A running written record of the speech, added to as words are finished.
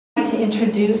to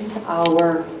introduce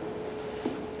our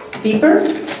speaker.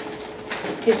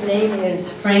 His name is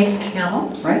Frank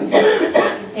Tamel, right?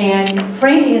 And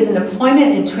Frank is an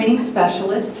employment and training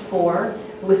specialist for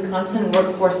Wisconsin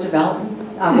Workforce Development.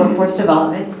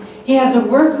 He has a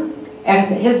work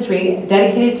history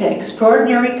dedicated to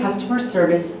extraordinary customer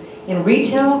service in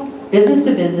retail, business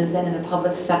to business, and in the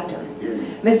public sector.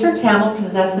 Mr. Tamel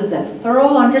possesses a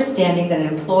thorough understanding that an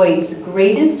employee's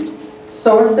greatest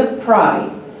source of pride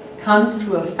comes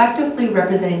through effectively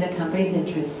representing the company's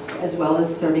interests as well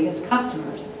as serving its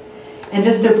customers. And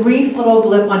just a brief little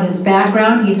blip on his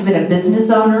background: he's been a business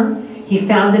owner. He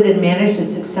founded and managed a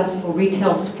successful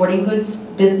retail sporting goods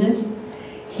business.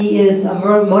 He is a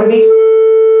motivation.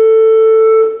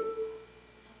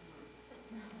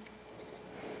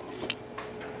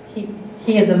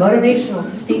 He is a motivational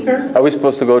speaker. Are we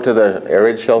supposed to go to the air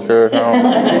raid shelter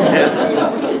now?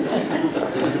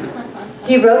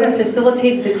 He wrote and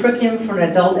facilitated the curriculum for an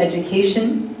adult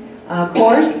education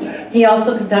course. He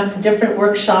also conducts different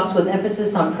workshops with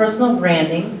emphasis on personal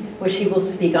branding, which he will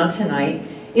speak on tonight,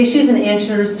 issues and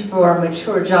answers for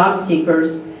mature job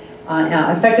seekers,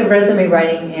 effective resume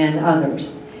writing, and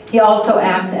others. He also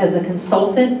acts as a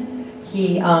consultant.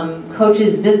 He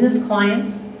coaches business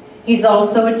clients. He's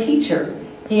also a teacher.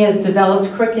 He has developed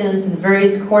curriculums in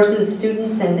various courses,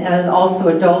 students and also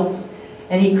adults.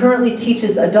 And he currently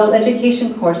teaches adult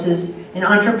education courses in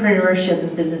entrepreneurship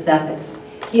and business ethics.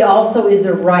 He also is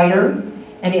a writer,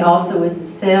 and he also is a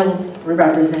sales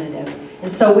representative.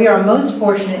 And so we are most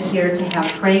fortunate here to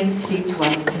have Frank speak to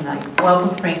us tonight.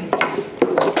 Welcome, Frank.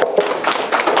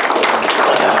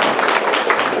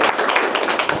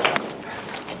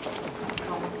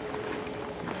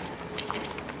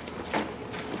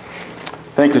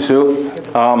 Thank you, Sue.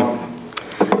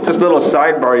 Just a little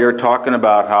sidebar, you're talking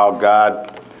about how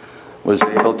God was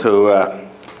able to,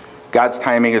 God's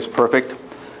timing is perfect.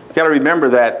 You've got to remember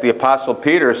that the Apostle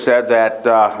Peter said that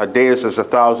a day is as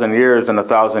 1,000 years and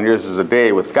 1,000 years is a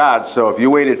day with God. So if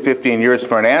you waited 15 years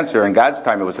for an answer, in God's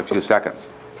time it was a few seconds.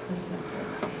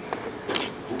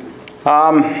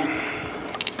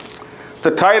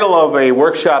 The title of a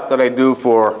workshop that I do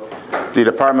for the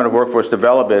Department of Workforce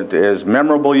Development is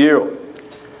Memorable You.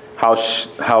 How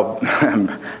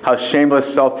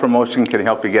shameless self-promotion can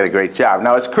help you get a great job.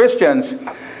 Now, as Christians,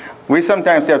 we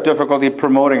sometimes have difficulty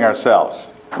promoting ourselves.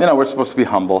 You know, we're supposed to be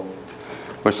humble.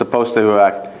 We're supposed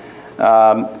to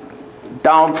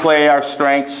downplay our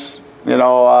strengths. You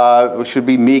know, we should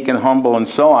be meek and humble and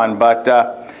so on. But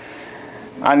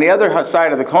on the other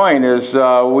side of the coin is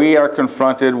we are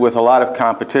confronted with a lot of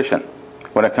competition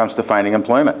when it comes to finding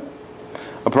employment.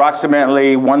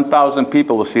 Approximately 1,000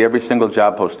 people will see every single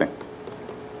job posting.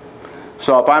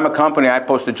 So if I'm a company, I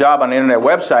post a job on the internet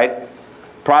website,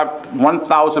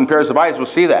 1,000 pairs of eyes will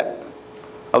see that.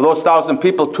 Of those 1,000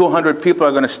 people, 200 people are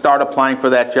going to start applying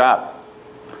for that job.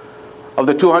 Of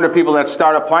the 200 people that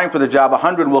start applying for the job,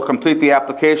 100 will complete the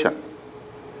application.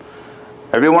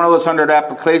 Every one of those 100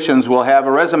 applications will have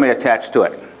a resume attached to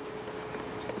it.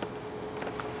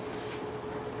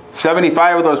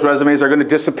 75 of those resumes are going to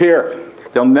disappear.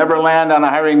 They'll never land on a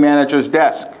hiring manager's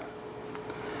desk.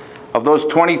 Of those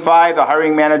 25, the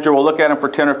hiring manager will look at them for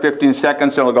 10 or 15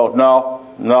 seconds and will go, no,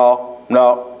 no,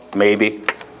 no, maybe.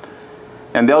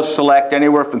 And they'll select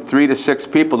anywhere from 3 to 6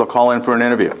 people to call in for an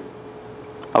interview.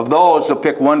 Of those, they'll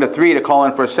pick 1 to 3 to call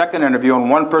in for a second interview, and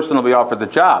 1 person will be offered the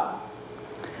job.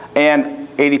 And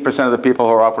 80% of the people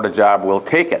who are offered a job will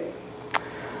take it.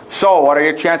 So what are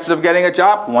your chances of getting a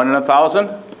job? 1 in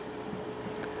 1,000?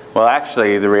 Well,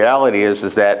 actually, the reality is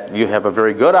that you have a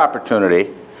very good opportunity,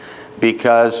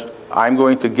 because I'm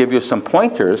going to give you some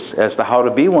pointers as to how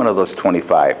to be one of those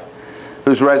 25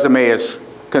 whose resume is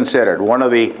considered, one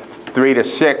of the 3 to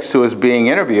 6 who is being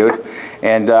interviewed,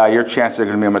 and your chances are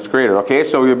going to be much greater. Okay,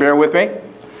 so you bear with me?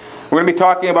 We're going to be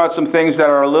talking about some things that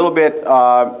are a little bit,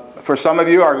 for some of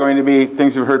you, are going to be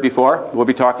things you've heard before. We'll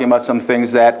be talking about some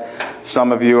things that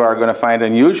some of you are going to find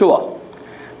unusual.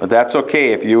 But that's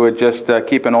okay. If you would just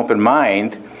keep an open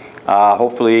mind,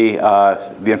 hopefully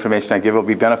the information I give will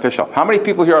be beneficial. How many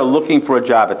people here are looking for a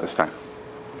job at this time?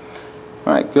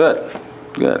 All right, good,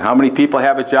 good. How many people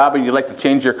have a job and you'd like to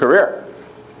change your career?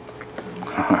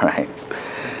 All right.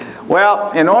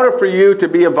 Well, in order for you to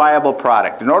be a viable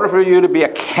product, in order for you to be a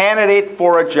candidate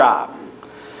for a job,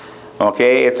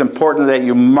 okay, it's important that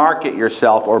you market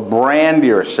yourself or brand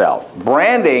yourself.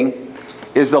 Branding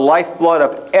is the lifeblood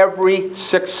of every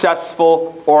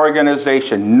successful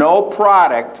organization. No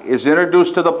product is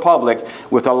introduced to the public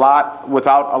without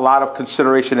a lot of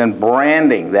consideration in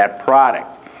branding that product.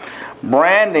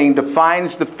 Branding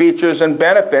defines the features and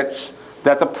benefits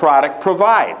that the product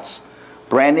provides.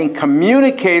 Branding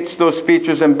communicates those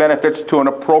features and benefits to an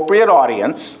appropriate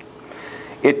audience.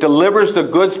 It delivers the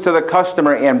goods to the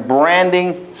customer, and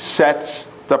branding sets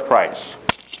the price.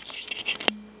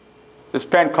 This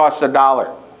pen costs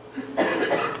 $1.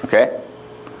 Okay?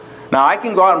 Now I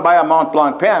can go out and buy a Mont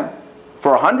Blanc pen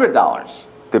for $100.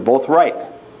 They're both right.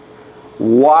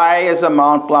 Why is a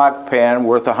Mont Blanc pen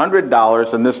worth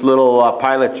 $100 and this little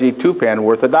Pilot G2 pen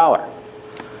worth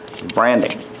 $1?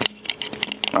 Branding.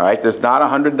 All right, there's not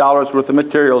 $100 worth of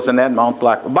materials in that Mont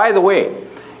Blanc. By the way,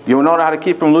 you know how to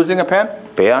keep from losing a pen?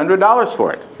 Pay $100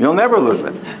 for it. You'll never lose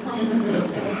it.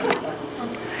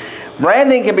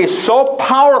 Branding can be so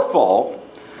powerful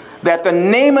that the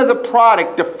name of the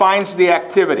product defines the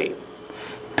activity.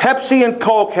 Pepsi and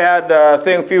Coke had a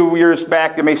thing a few years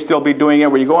back, they may still be doing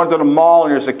it, where you go into the mall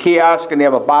and there's a kiosk and they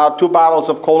have a bottle, 2 bottles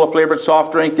of cola-flavored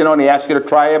soft drink, you know, and they ask you to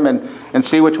try them and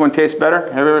see which one tastes better.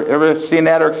 Ever seen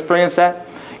that or experienced that?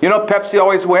 You know Pepsi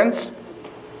always wins?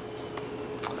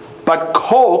 But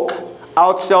Coke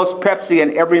outsells Pepsi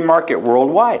in every market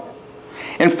worldwide.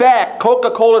 In fact,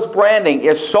 Coca-Cola's branding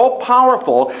is so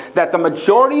powerful that the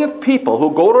majority of people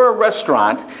who go to a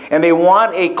restaurant and they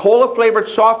want a cola-flavored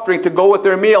soft drink to go with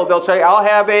their meal, they'll say, I'll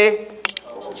have a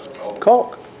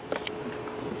Coke.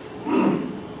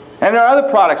 And there are other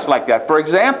products like that. For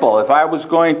example, if I was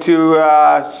going to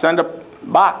send a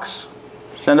box,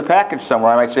 send a package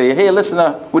somewhere, I might say, hey, listen,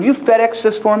 would you FedEx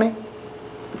this for me?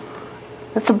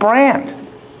 It's a brand.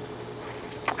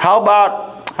 How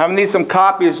about, I need some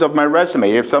copies of my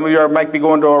resume. If some of you might be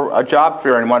going to a job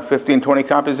fair and want 15, 20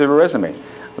 copies of your resume,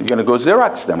 you're going to go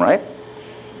Xerox them, right?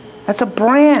 That's a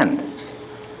brand.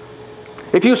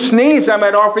 If you sneeze, I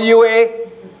might offer you a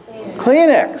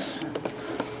Kleenex.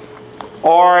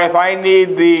 Or if I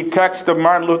need the text of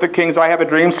Martin Luther King's I Have a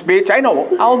Dream speech, I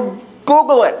know, I'll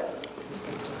Google it.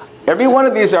 Every one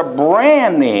of these are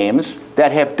brand names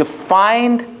that have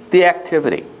defined the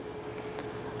activity.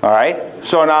 All right?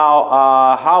 So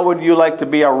now, how would you like to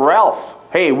be a Ralph?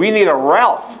 Hey, we need a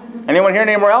Ralph. Anyone here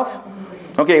named Ralph?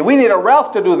 Okay, we need a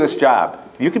Ralph to do this job.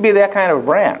 You could be that kind of a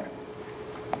brand.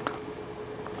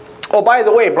 Oh, by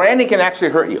the way, branding can actually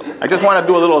hurt you. I just want to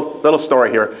do a little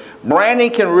story here.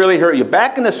 Branding can really hurt you.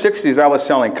 Back in the 60s, I was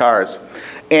selling cars.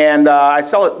 And I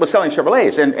was selling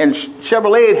Chevrolets. And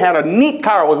Chevrolet had a neat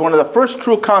car. It was one of the first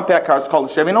true compact cars called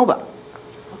the Chevy Nova.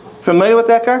 Familiar with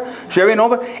that car? Chevy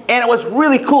Nova? And it was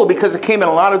really cool because it came in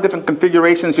a lot of different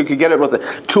configurations. You could get it with a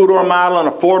 2-door model and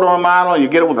a 4-door model. And you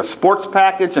get it with a sports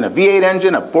package and a V8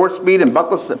 engine, a 4-speed and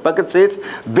bucket seats.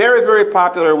 Very, very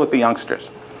popular with the youngsters.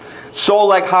 Sold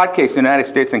like hotcakes in the United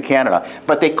States and Canada.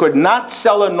 But they could not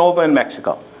sell a Nova in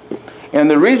Mexico. And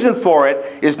the reason for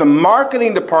it is the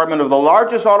marketing department of the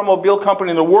largest automobile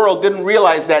company in the world didn't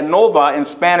realize that Nova in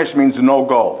Spanish means no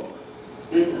go.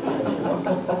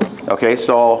 Okay,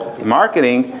 so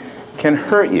marketing can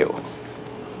hurt you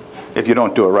if you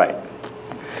don't do it right.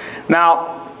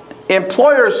 Now,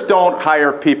 employers don't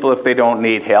hire people if they don't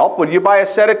need help. Would you buy a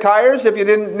set of tires if you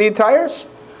didn't need tires?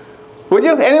 Would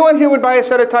you? Anyone here would buy a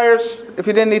set of tires if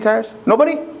you didn't need tires?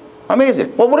 Nobody?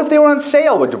 Amazing. Well, what if they were on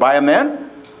sale? Would you buy them then?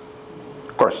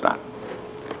 Of course not.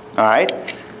 All right?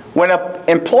 When an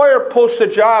employer posts a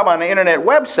job on an internet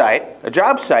website, a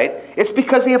job site, it's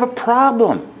because they have a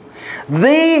problem.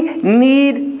 They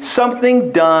need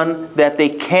something done that they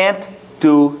can't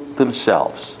do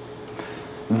themselves.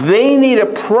 They need a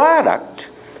product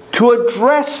to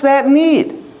address that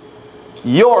need.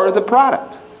 You're the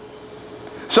product.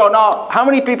 So now, how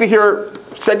many people here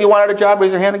said you wanted a job?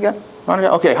 Raise your hand again.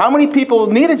 Okay, how many people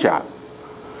need a job?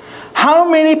 How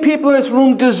many people in this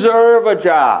room deserve a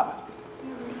job?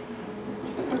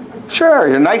 Sure,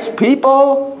 you're nice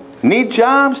people, need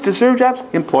jobs, deserve jobs.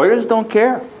 Employers don't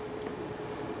care.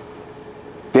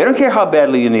 They don't care how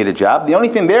badly you need a job. The only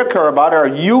thing they care about are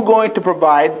you going to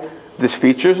provide the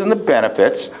features and the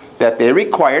benefits that they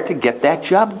require to get that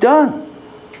job done.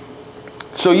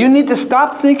 So you need to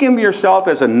stop thinking of yourself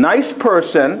as a nice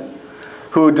person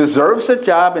who deserves a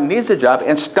job and needs a job,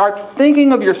 and start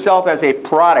thinking of yourself as a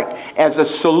product, as a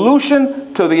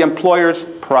solution to the employer's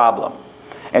problem.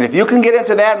 And if you can get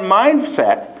into that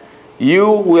mindset, you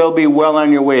will be well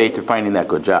on your way to finding that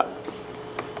good job.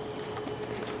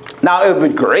 Now, it would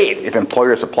be great if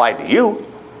employers applied to you.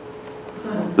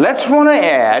 Let's run an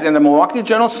ad in the Milwaukee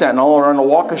Journal Sentinel or in the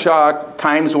Waukesha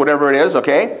Times, whatever it is,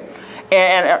 okay?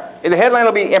 And the headline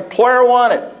will be, Employer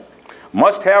Wanted.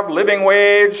 Must have living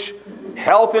wage,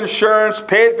 health insurance,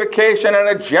 paid vacation, and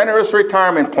a generous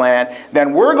retirement plan.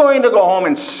 Then we're going to go home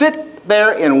and sit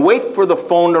there and wait for the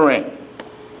phone to ring.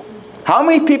 How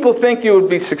many people think you would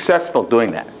be successful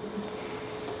doing that?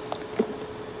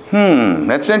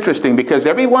 That's interesting, because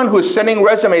everyone who's sending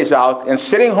resumes out and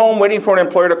sitting home waiting for an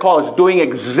employer to call is doing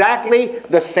exactly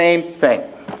the same thing.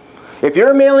 If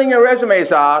you're mailing your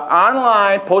resumes out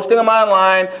online, posting them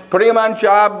online, putting them on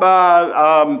job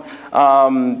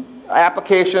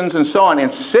applications and so on,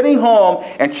 and sitting home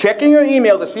and checking your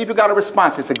email to see if you got a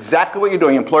response, it's exactly what you're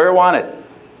doing. Employer wanted.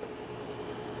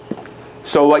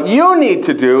 So what you need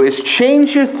to do is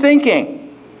change your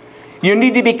thinking. You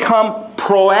need to become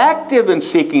proactive in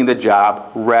seeking the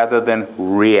job rather than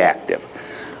reactive.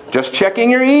 Just checking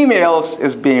your emails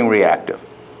is being reactive.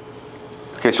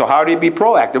 Okay, so how do you be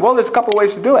proactive? Well, there's a couple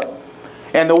ways to do it.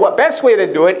 And the best way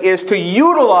to do it is to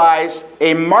utilize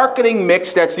a marketing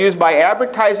mix that's used by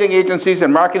advertising agencies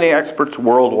and marketing experts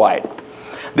worldwide.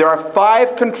 There are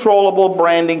 5 controllable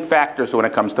branding factors when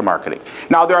it comes to marketing.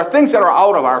 Now, there are things that are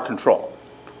out of our control,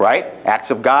 right?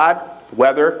 Acts of God,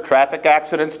 weather, traffic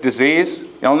accidents, disease,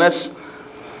 illness.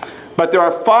 But there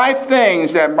are 5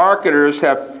 things that marketers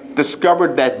have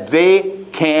discovered that they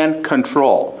can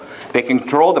control. They can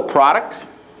control the product,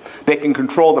 they can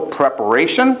control the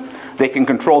preparation, they can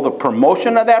control the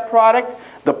promotion of that product,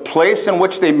 the place in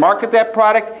which they market that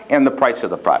product, and the price of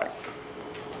the product.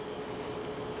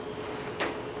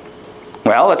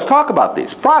 Well, let's talk about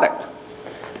these. Product.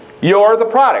 You're the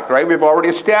product, right? We've already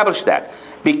established that.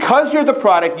 Because you're the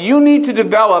product, you need to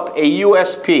develop a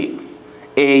USP,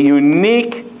 a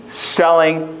unique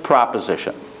selling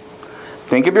proposition.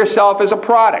 Think of yourself as a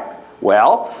product.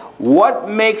 Well, what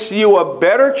makes you a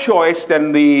better choice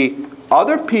than the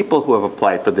other people who have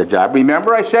applied for the job?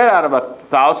 Remember, I said out of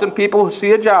 1,000 people who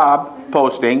see a job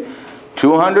posting,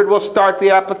 200 will start the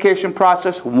application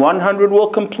process, 100 will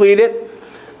complete it.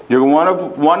 You're one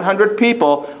of 100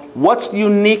 people. What's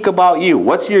unique about you?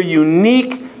 What's your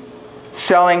unique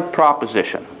selling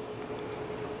proposition?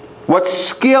 What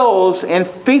skills and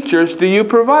features do you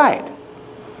provide?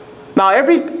 Now,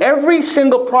 every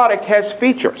single product has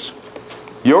features.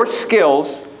 Your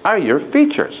skills are your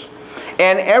features.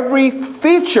 And every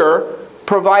feature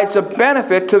provides a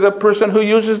benefit to the person who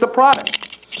uses the product.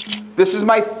 This is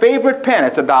my favorite pen.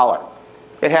 It's $1.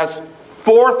 It has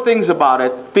 4 things about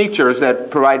it, features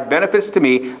that provide benefits to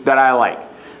me that I like.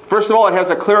 First of all, it has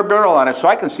a clear barrel on it so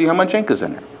I can see how much ink is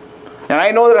in there. And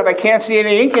I know that if I can't see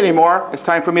any ink anymore, it's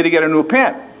time for me to get a new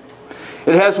pen.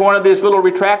 It has one of these little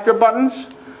retractor buttons,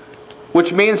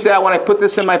 which means that when I put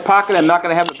this in my pocket, I'm not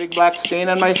going to have a big black stain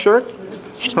on my shirt,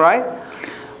 right?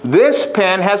 This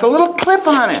pen has a little clip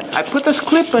on it. I put this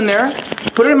clip in there,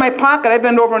 put it in my pocket, I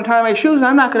bend over and tie my shoes, and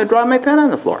I'm not going to drop my pen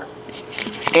on the floor.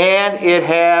 And it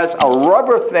has a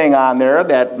rubber thing on there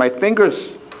that my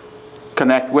fingers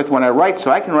connect with when I write,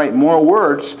 so I can write more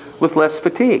words with less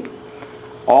fatigue.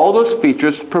 All those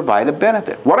features provide a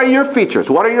benefit. What are your features?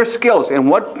 What are your skills? And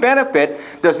what benefit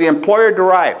does the employer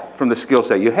derive from the skills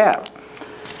that you have?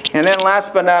 And then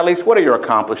last but not least, what are your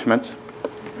accomplishments?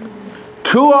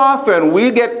 Too often we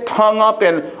get hung up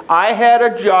in, I had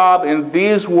a job and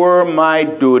these were my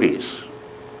duties.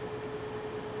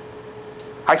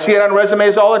 I see it on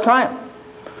resumes all the time.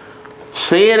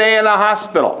 CNA in a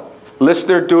hospital, list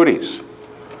their duties.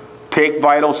 Take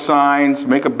vital signs,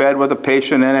 make a bed with a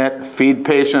patient in it, feed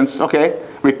patients, okay?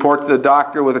 Report to the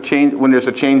doctor with a change when there's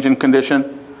a change in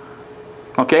condition.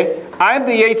 Okay? I'm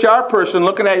the HR person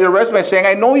looking at your resume saying,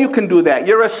 I know you can do that.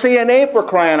 You're a CNA, for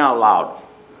crying out loud.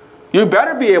 You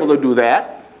better be able to do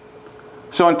that.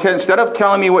 So instead of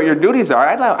telling me what your duties are,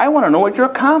 I want to know what your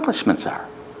accomplishments are.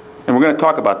 And we're going to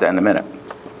talk about that in a minute.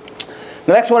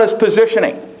 The next one is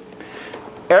positioning.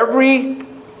 Every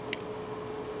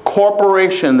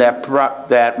corporation that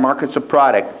markets a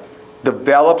product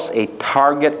develops a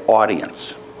target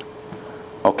audience.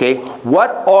 Okay, what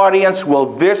audience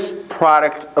will this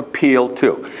product appeal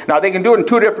to? Now, they can do it in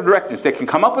 2 different directions. They can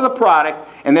come up with a product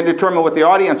and then determine what the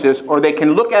audience is, or they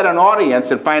can look at an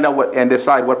audience and find out and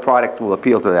decide what product will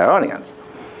appeal to that audience.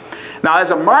 Now,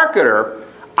 as a marketer,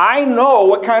 I know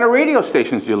what kind of radio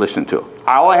stations you listen to.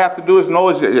 All I have to do is know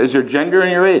is your gender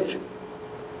and your age.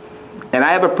 And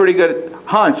I have a pretty good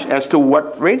hunch as to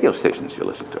what radio stations you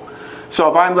listen to. So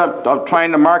if I'm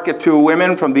trying to market to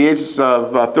women from the ages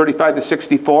of 35 to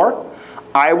 64,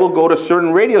 I will go to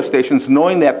certain radio stations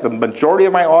knowing that the majority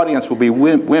of my audience will be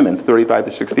women 35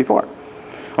 to 64.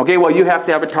 Okay, well, you have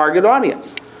to have a target audience.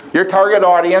 Your target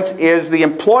audience is the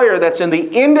employer that's in the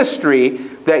industry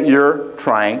that you're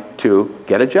trying to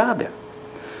get a job in.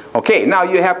 Okay, now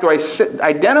you have to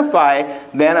identify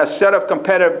then a set of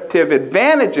competitive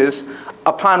advantages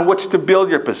upon which to build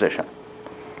your position.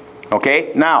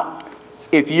 Okay, now,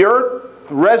 if your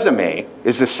resume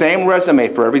is the same resume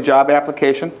for every job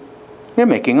application, you're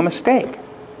making a mistake.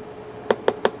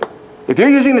 If you're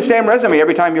using the same resume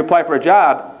every time you apply for a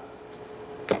job,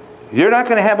 you're not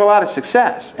going to have a lot of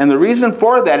success. And the reason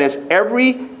for that is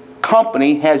every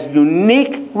company has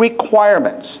unique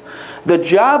requirements. The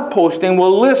job posting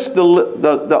will list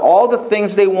all the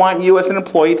things they want you as an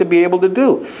employee to be able to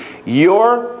do.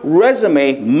 Your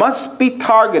resume must be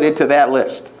targeted to that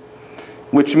list,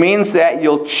 which means that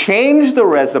you'll change the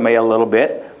resume a little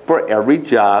bit for every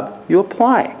job you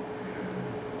apply.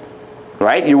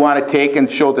 Right? You want to take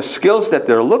and show the skills that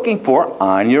they're looking for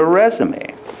on your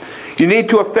resume. You need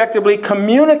to effectively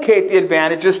communicate the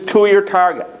advantages to your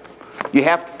target. You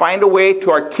have to find a way to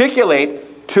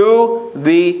articulate to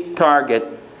the target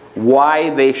why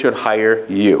they should hire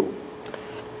you.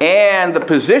 And the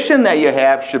position that you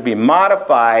have should be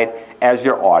modified as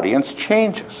your audience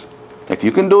changes. If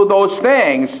you can do those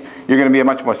things, you're going to be a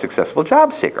much more successful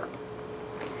job seeker.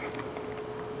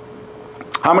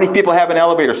 How many people have an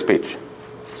elevator speech?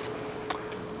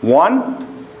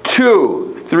 1,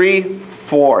 2, 3,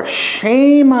 4.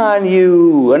 Shame on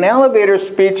you. An elevator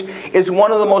speech is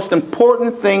one of the most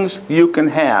important things you can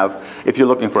have if you're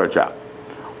looking for a job.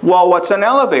 Well, what's an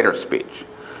elevator speech?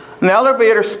 An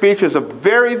elevator speech is a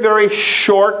very, very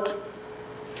short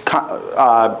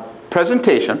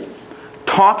presentation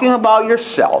talking about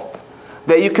yourself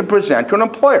that you can present to an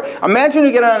employer. Imagine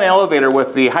you get on an elevator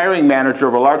with the hiring manager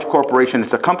of a large corporation.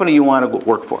 It's a company you want to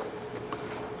work for.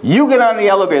 You get on the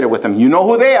elevator with them. You know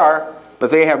who they are,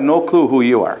 but they have no clue who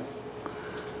you are.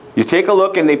 You take a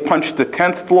look and they punch the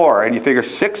 10th floor and you figure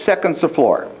 6 seconds a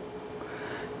floor.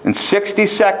 In 60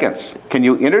 seconds, can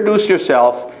you introduce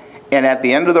yourself and at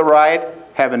the end of the ride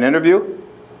have an interview?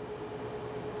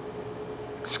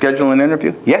 Schedule an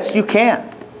interview? Yes, you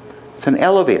can. It's an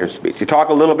elevator speech. You talk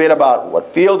a little bit about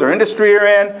what field or industry you're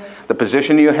in, the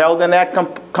position you held in that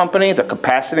company, the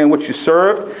capacity in which you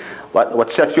served,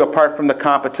 what sets you apart from the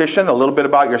competition, a little bit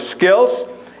about your skills,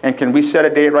 and can we set a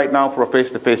date right now for a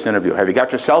face-to-face interview? Have you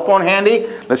got your cell phone handy?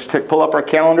 Let's pull up our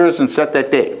calendars and set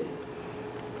that date.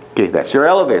 Okay, that's your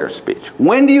elevator speech.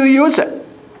 When do you use it?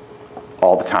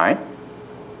 All the time.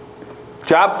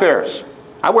 Job fairs.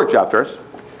 I work job fairs.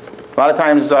 A lot of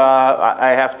times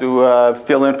I have to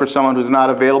fill in for someone who's not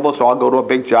available, so I'll go to a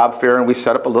big job fair and we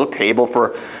set up a little table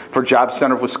for Job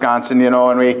Center of Wisconsin, you know,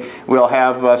 and we'll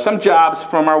have some jobs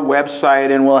from our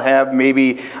website, and we'll have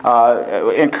maybe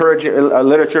encourage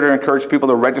literature to encourage people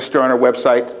to register on our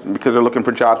website because they're looking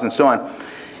for jobs and so on.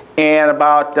 And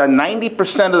about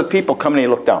 90% of the people come and they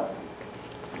look down.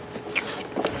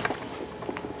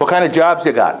 What kind of jobs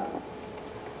you got?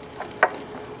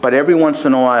 But every once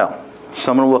in a while,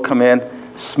 someone will come in,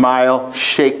 smile,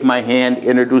 shake my hand,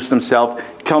 introduce themselves,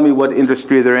 tell me what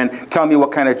industry they're in, tell me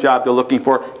what kind of job they're looking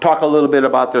for, talk a little bit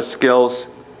about their skills.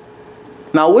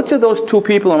 Now, which of those two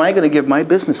people am I going to give my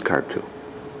business card to?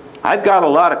 I've got a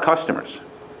lot of customers.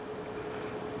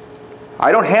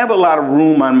 I don't have a lot of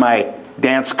room on my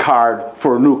dance card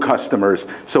for new customers,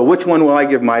 so which one will I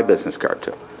give my business card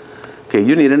to? Okay,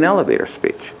 you need an elevator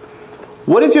speech.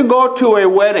 What if you go to a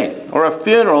wedding or a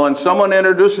funeral and someone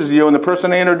introduces you and the person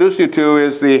they introduce you to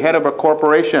is the head of a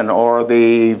corporation or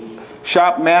the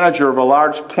shop manager of a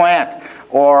large plant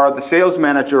or the sales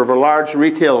manager of a large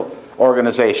retail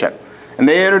organization? And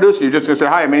they introduce you, just to say,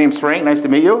 hi, my name's Frank, nice to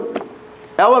meet you.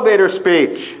 Elevator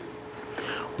speech.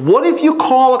 What if you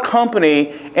call a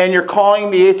company and you're calling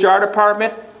the HR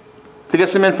department to get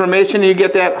some information and you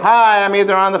get that, hi, I'm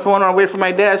either on the phone or away from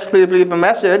my desk, please leave a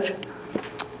message.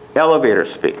 Elevator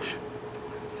speech.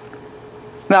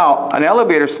 Now, an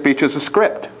elevator speech is a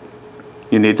script.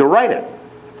 You need to write it,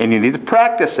 and you need to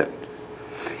practice it.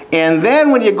 And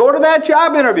then when you go to that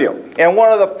job interview, and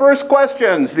one of the first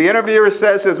questions the interviewer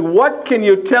says is, what can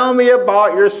you tell me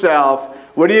about yourself?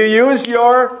 What do you use?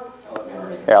 Your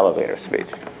elevator speech.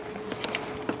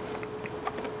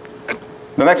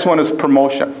 The next one is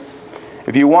promotion.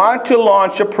 If you want to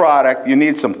launch a product, you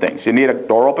need some things. You need a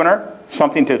door opener,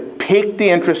 something to pique the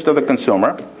interest of the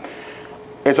consumer.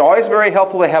 It's always very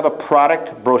helpful to have a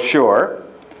product brochure.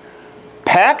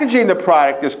 Packaging the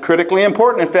product is critically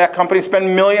important. In fact, companies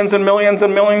spend millions and millions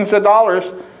and millions of dollars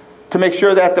to make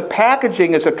sure that the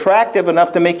packaging is attractive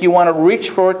enough to make you want to reach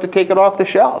for it to take it off the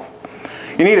shelf.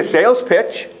 You need a sales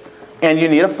pitch, and you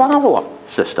need a follow-up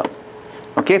system.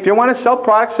 Okay, if you want to sell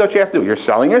products, that's what you have to do. You're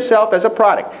selling yourself as a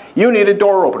product. You need a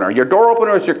door opener. Your door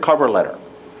opener is your cover letter.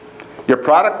 Your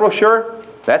product brochure,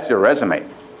 that's your resume.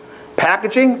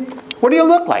 Packaging, what do you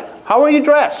look like? How are you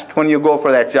dressed when you go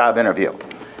for that job interview?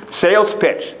 Sales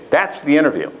pitch, that's the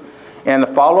interview. And the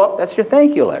follow-up, that's your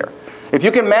thank you letter. If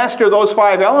you can master those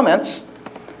 5 elements,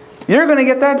 you're going to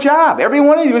get that job. Every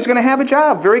one of you is going to have a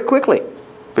job very quickly.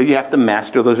 But you have to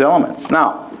master those elements.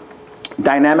 Now,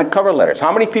 Dynamic cover letters.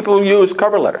 How many people use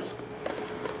cover letters?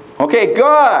 Okay, good.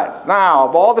 Now,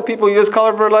 of all the people who use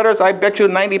cover letters, I bet you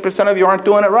 90% of you aren't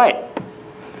doing it right.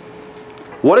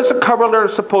 What is a cover letter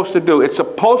supposed to do? It's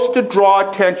supposed to draw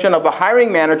attention of the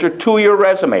hiring manager to your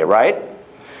resume, right?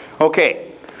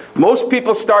 Okay, most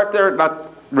people start their, now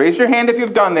raise your hand if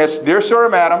you've done this. Dear sir or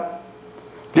madam,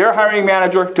 dear hiring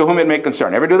manager, to whom it may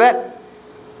concern. Ever do that?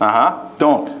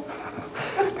 Don't.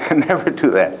 Never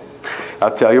do that.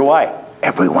 I'll tell you why.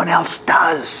 Everyone else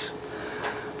does.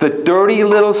 The dirty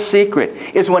little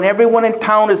secret is when everyone in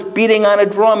town is beating on a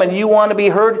drum and you want to be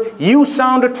heard, you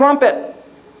sound a trumpet.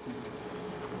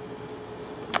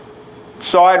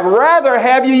 So I'd rather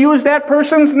have you use that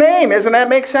person's name. Doesn't that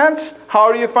make sense?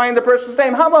 How do you find the person's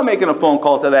name? How about making a phone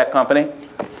call to that company?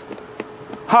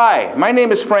 Hi, my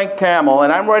name is Frank Tamel,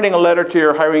 and I'm writing a letter to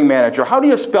your hiring manager. How do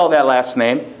you spell that last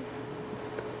name?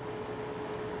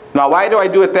 Now, why do I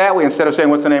do it that way instead of saying,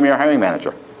 what's the name of your hiring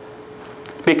manager?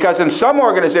 Because in some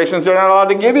organizations, they're not allowed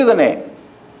to give you the name.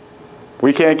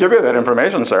 We can't give you that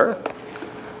information, sir.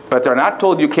 But they're not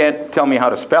told you can't tell me how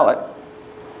to spell it.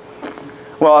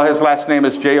 Well, his last name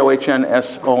is Johnsson.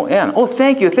 Oh,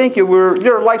 thank you, thank you.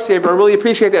 You're a lifesaver. I really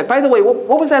appreciate that. By the way,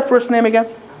 what was that first name again?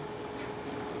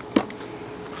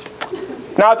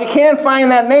 Now, if you can't find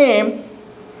that name,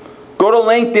 go to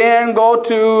LinkedIn, go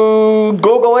to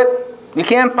Google it. You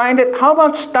can't find it? How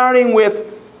about starting with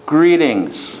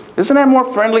greetings? Isn't that more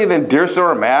friendly than dear sir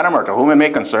or madam or to whom it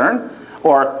may concern?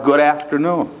 Or good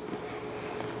afternoon.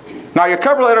 Now, your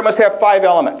cover letter must have 5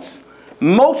 elements.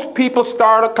 Most people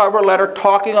start a cover letter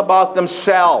talking about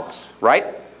themselves,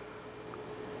 right?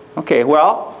 Okay,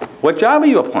 well, what job are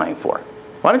you applying for?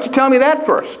 Why don't you tell me that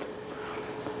first?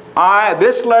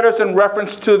 This letter's in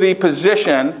reference to the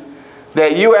position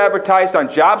that you advertised on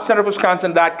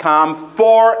jobcenterofwisconsin.com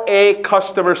for a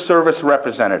customer service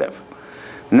representative.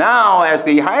 Now, as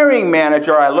the hiring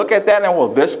manager, I look at that and, well,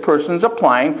 this person's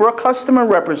applying for a customer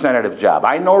representative job.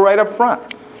 I know right up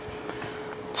front.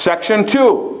 Section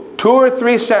 2, 2 or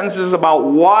 3 sentences about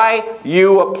why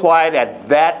you applied at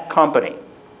that company.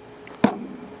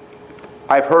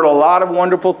 I've heard a lot of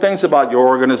wonderful things about your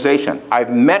organization. I've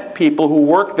met people who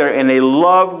work there and they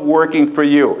love working for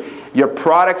you. Your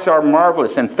products are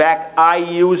marvelous. In fact, I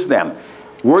use them.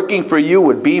 Working for you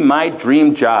would be my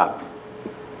dream job.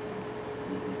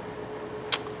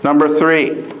 Number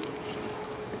 3.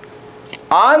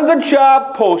 On the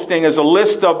job posting is a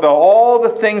list of all the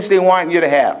things they want you to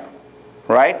have.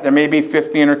 Right? There may be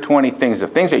 15 or 20 things. The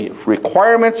things that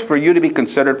requirements for you to be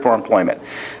considered for employment.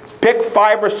 Pick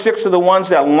 5 or 6 of the ones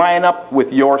that line up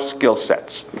with your skill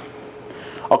sets.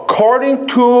 According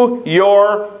to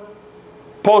your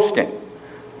posting,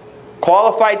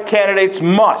 qualified candidates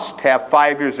must have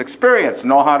 5 years experience,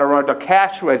 know how to run a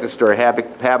cash register, have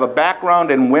a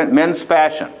background in men's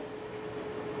fashion.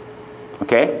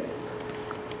 Okay?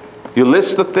 You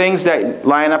list the things that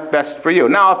line up best for you.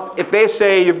 Now, if they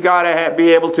say you've got to be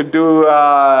able to do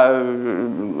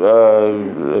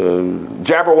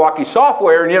Jabberwocky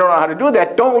software and you don't know how to do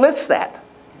that, don't list that.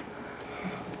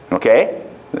 Okay?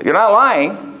 You're not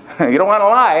lying. You don't want to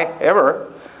lie,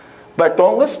 ever. But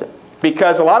don't list it.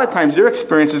 Because a lot of times your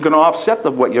experience is going to offset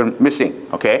what you're missing.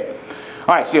 Okay?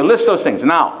 All right, so you list those things.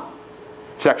 Now,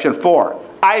 section 4.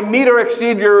 I meet or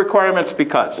exceed your requirements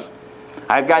because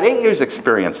I've got 8 years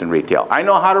experience in retail. I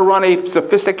know how to run a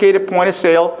sophisticated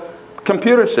point-of-sale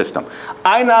computer system.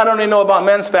 I not only know about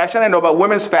men's fashion, I know about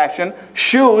women's fashion,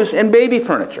 shoes, and baby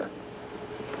furniture.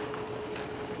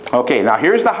 Okay, now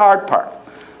here's the hard part.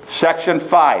 Section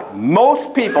 5.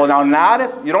 Most people, now nod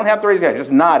if, you don't have to raise your hand,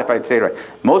 just nod if I say it right.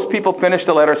 Most people finish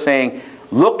the letter saying,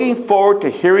 looking forward to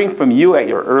hearing from you at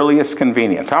your earliest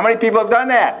convenience. How many people have done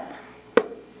that?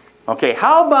 Okay,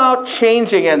 how about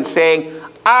changing it and saying,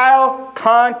 I'll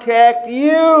contact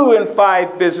you in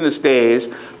 5 business days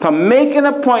to make an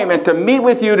appointment to meet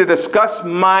with you to discuss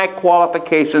my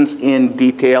qualifications in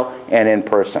detail and in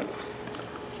person.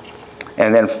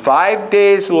 And then 5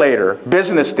 days later,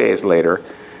 business days later,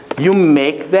 you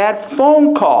make that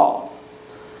phone call.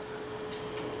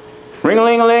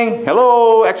 Ring-a-ling-a-ling,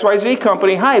 hello, XYZ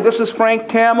company. Hi, this is Frank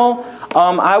Tamel.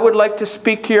 I would like to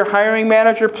speak to your hiring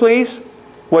manager, please.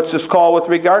 What's this call with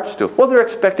regards to? Well, they're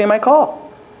expecting my call.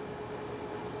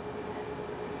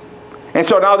 And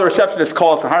so now the receptionist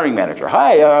calls the hiring manager.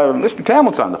 Hi, Mr.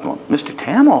 Tamel's on the phone. Mr.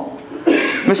 Tamel?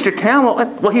 Mr.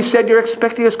 Tamel? Well, he said you're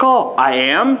expecting his call. I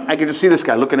am. I can just see this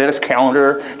guy looking at his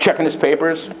calendar, checking his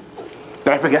papers.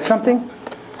 Did I forget something?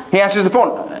 He answers the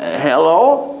phone.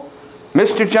 Hello?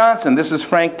 Mr. Johnson, this is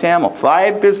Frank Tamel.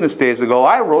 5 business days ago,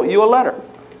 I wrote you a letter.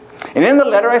 And in the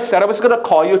letter, I said I was going to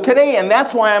call you today, and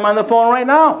that's why I'm on the phone right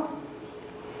now.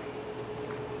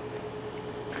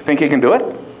 Think you can do it?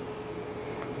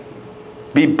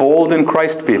 Be bold in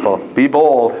Christ, people. Be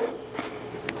bold.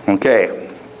 Okay.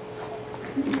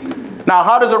 Now,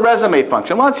 how does a resume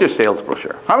function? Well, it's your sales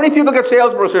brochure. How many people get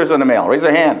sales brochures in the mail? Raise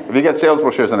your hand if you get sales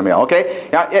brochures in the mail, okay?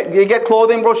 Now, you get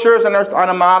clothing brochures and they're on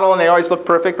a model and they always look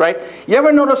perfect, right? You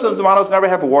ever notice those models never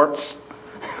have warts?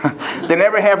 They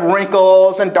never have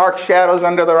wrinkles and dark shadows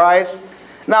under their eyes?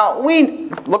 Now, we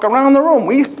look around the room.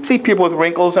 We see people with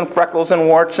wrinkles and freckles and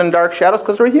warts and dark shadows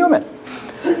because we're human.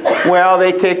 Well,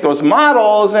 they take those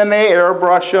models and they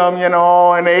airbrush them, you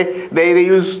know, and they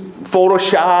use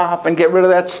Photoshop and get rid of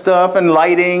that stuff and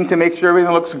lighting to make sure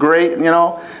everything looks great, you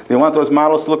know. They want those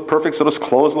models to look perfect so those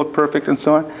clothes look perfect and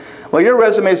so on. Well, your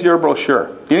resume is your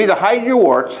brochure. You need to hide your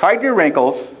warts, hide your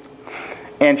wrinkles,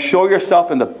 and show yourself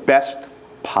in the best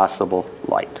possible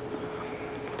light.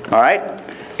 All right?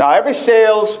 Now, every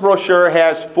sales brochure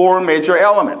has 4 major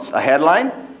elements. A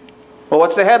headline. Well,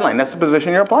 what's the headline? That's the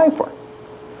position you're applying for.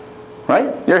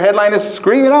 Right? Your headline is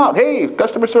screaming out, hey,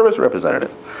 customer service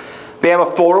representative. They have a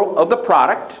photo of the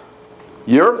product.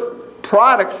 Your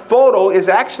product photo is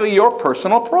actually your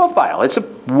personal profile. It's a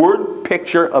word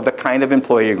picture of the kind of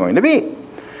employee you're going to be.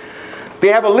 They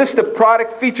have a list of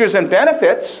product features and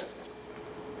benefits.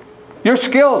 Your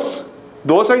skills.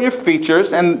 Those are your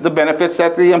features and the benefits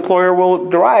that the employer will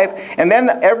derive. And then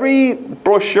every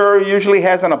brochure usually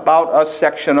has an About Us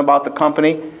section about the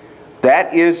company.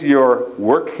 That is your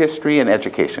work history and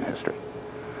education history.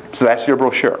 So that's your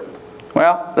brochure.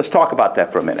 Well, let's talk about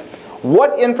that for a minute.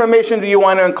 What information do you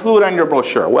want to include on your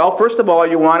brochure? Well, first of all,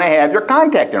 you want to have your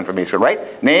contact information,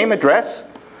 right? Name, address,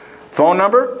 phone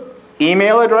number,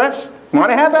 email address. You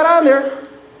want to have that on there.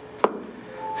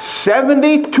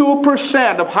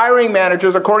 72% of hiring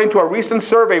managers, according to a recent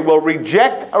survey, will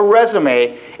reject a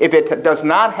resume if it does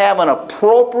not have an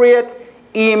appropriate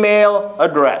email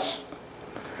address.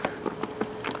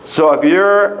 So if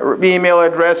your email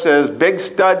address is Big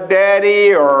Stud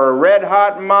Daddy or Red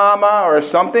Hot Mama or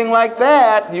something like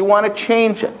that, you want to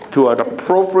change it to an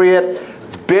appropriate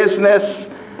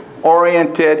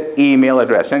business-oriented email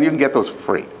address. And you can get those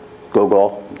free.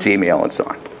 Google, Gmail, and so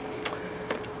on.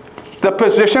 The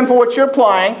position for which you're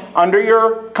applying under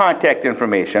your contact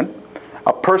information,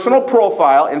 a personal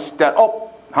profile instead. Oh,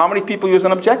 how many people use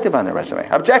an objective on their resume?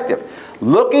 Objective.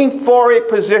 Looking for a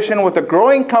position with a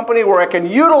growing company where I can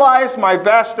utilize my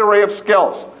vast array of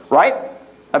skills. Right?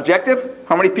 Objective.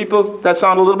 How many people, that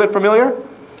sound a little bit familiar?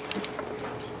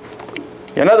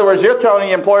 In other words, you're telling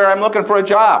the employer, I'm looking for a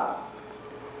job.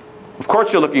 Of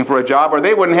course you're looking for a job or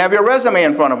they wouldn't have your resume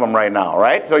in front of them right now,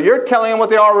 right? So you're telling them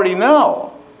what they already know.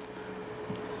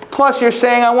 Plus you're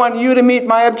saying, I want you to meet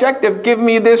my objective. Give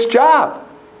me this job.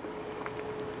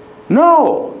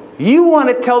 No. You want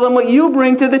to tell them what you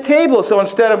bring to the table. So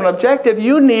instead of an objective,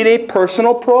 you need a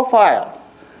personal profile.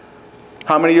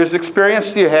 How many years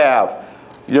experience do you have?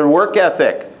 Your work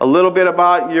ethic. A little bit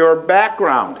about your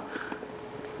background.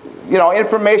 You know,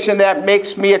 information that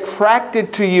makes me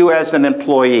attracted to you as an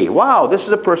employee. Wow, this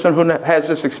is a person who has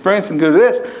this experience and can do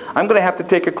this. I'm going to have to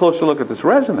take a closer look at this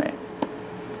resume.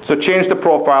 So change the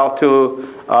profile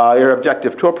to your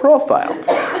objective to a profile.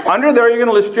 Under there, you're going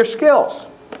to list your skills.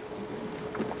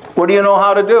 What do you know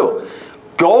how to do?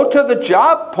 Go to the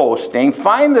job posting,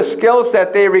 find the skills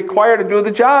that they require to do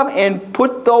the job, and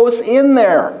put those in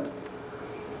there.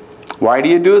 Why do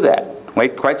you do that? Well,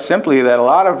 quite simply, that a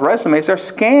lot of resumes are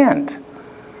scanned.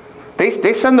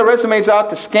 They send the resumes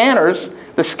out to scanners.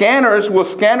 The scanners will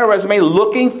scan a resume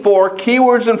looking for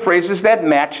keywords and phrases that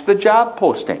match the job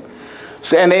posting.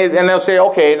 So, and they'll say,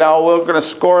 okay, now we're going to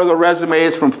score the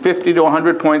resumes from 50 to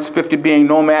 100 points, 50 being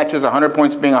no matches, 100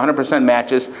 points being 100%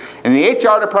 matches. And the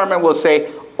HR department will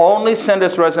say, only send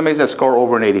us resumes that score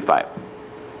over an 85.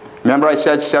 Remember I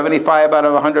said 75 out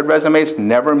of 100 resumes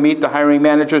never meet the hiring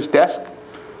manager's desk?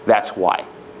 That's why.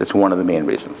 That's one of the main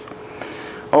reasons.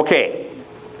 Okay.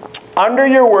 Under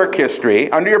your work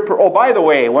history, oh, by the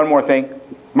way, one more thing.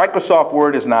 Microsoft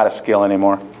Word is not a skill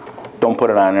anymore. Don't put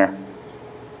it on there.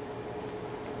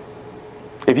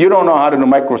 If you don't know how to do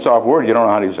Microsoft Word, you don't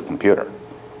know how to use a computer.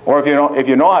 Or if you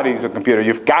know how to use a computer,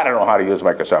 you've got to know how to use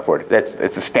Microsoft Word.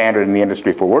 It's a standard in the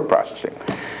industry for word processing.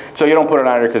 So you don't put it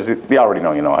on there because they already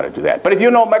know you know how to do that. But if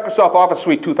you know Microsoft Office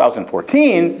Suite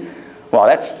 2014, well,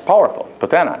 that's powerful.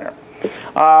 Put that on there.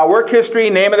 Work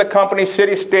history, name of the company,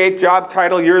 city, state, job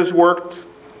title, years worked.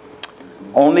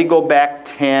 Only go back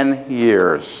 10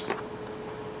 years.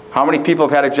 How many people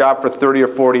have had a job for 30 or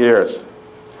 40 years?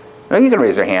 Well, you can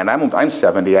raise your hand. I'm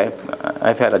 70.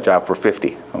 I've had a job for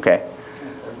 50, okay?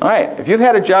 All right, if you've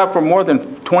had a job for more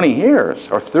than 20 years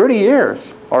or 30 years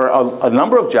or a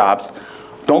number of jobs,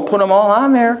 don't put them all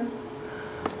on there.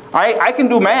 I can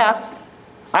do math.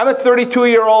 I'm a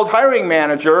 32-year-old hiring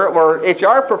manager or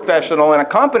HR professional in a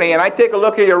company, and I take a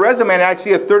look at your resume and I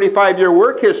see a 35-year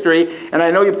work history, and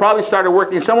I know you probably started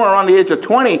working somewhere around the age of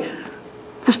 20.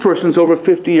 This person's over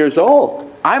 50 years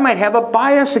old. I might have a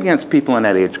bias against people in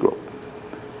that age group.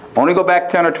 Only go back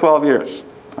 10 or 12 years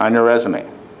on your resume.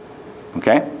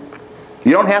 Okay?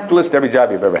 You don't have to list every job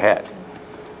you've ever had.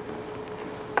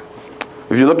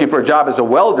 If you're looking for a job as a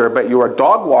welder, but you were a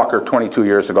dog walker 22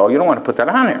 years ago, you don't want to put that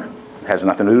on there. It has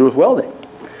nothing to do with welding.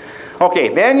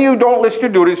 Okay, then you don't list your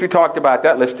duties. We talked about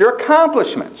that. List your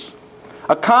accomplishments.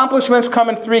 Accomplishments come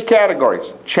in 3 categories: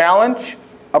 challenge,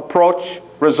 approach,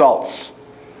 results.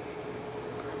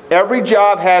 Every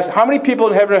job has, how many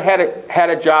people have ever had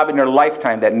a job in their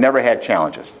lifetime that never had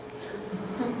challenges?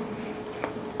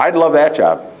 I'd love that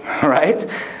job, right?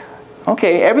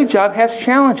 Okay, every job has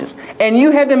challenges. And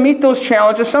you had to meet those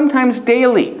challenges sometimes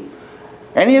daily.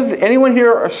 Anyone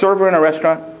here a server in a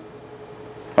restaurant?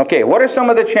 Okay, what are some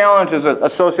of the challenges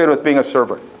associated with being a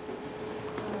server?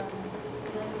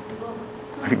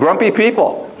 Grumpy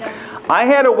people. I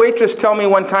had a waitress tell me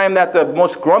one time that the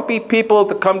most grumpy people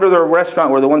to come to their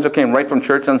restaurant were the ones that came right from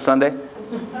church on Sunday.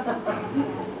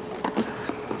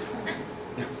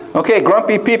 Okay,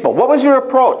 grumpy people. What was your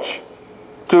approach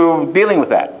to dealing with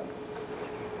that?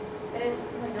 I didn't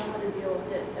really know how to deal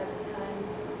with it at the time.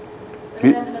 But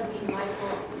it ended up being my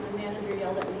fault. My manager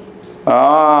yelled at me.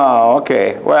 Oh,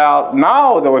 okay. Well,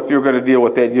 now, though, if you're going to deal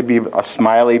with it, you'd be a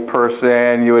smiley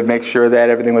person. You would make sure that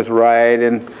everything was right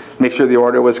and make sure the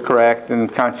order was correct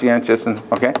and conscientious. And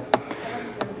okay.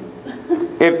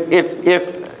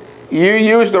 If you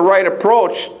use the right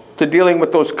approach to dealing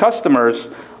with those customers,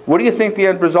 what do you think the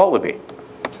end result would be?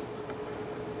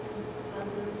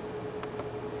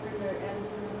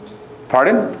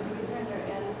 Pardon?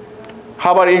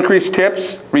 How about increased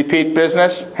tips, repeat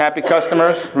business, happy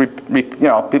customers,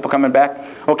 people coming back?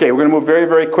 Okay, we're going to move very,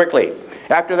 very quickly.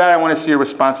 After that, I want to see your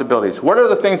responsibilities. What are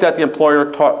the things that the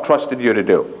employer trusted you to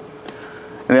do?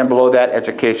 And then below that,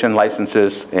 education,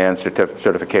 licenses, and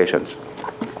certifications.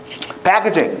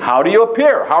 Packaging. How do you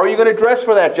appear? How are you going to dress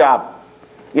for that job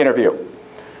interview?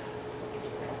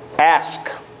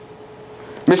 Ask.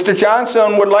 Mr.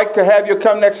 Johnson would like to have you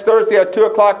come next Thursday at 2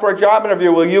 o'clock for a job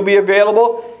interview. Will you be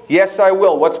available? Yes, I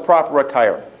will. What's proper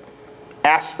attire?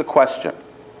 Ask the question.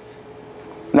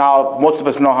 Now, most of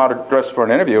us know how to dress for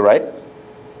an interview, right?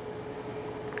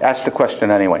 Ask the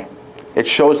question anyway. It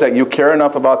shows that you care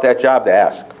enough about that job to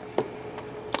ask.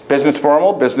 Business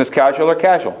formal, business casual, or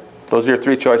casual. Those are your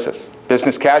 3 choices.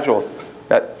 Business casual,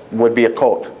 that would be a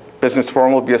coat. Business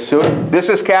formal would be a suit. This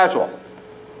is casual.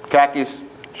 Khakis,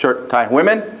 shirt, tie.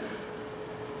 Women,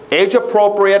 age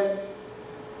appropriate,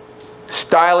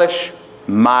 stylish,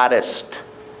 modest.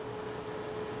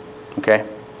 Okay?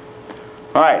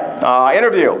 All right,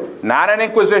 interview, not an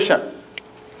inquisition.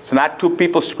 It's not 2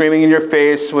 people screaming in your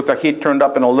face with the heat turned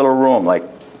up in a little room like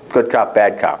good cop,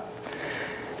 bad cop.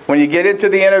 When you get into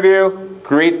the interview,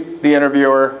 greet the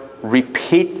interviewer,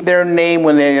 repeat their name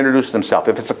when they introduce themselves.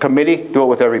 If it's a committee, do it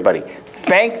with everybody.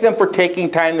 Thank them for taking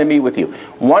time to meet with you.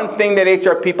 One thing that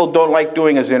HR people don't like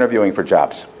doing is interviewing for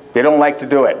jobs. They don't like to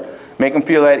do it. Make them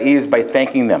feel at ease by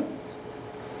thanking them.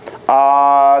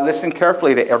 Listen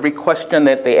carefully to every question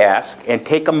that they ask and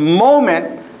take a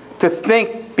moment to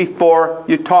think before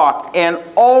you talk and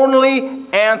only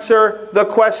answer the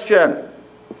question.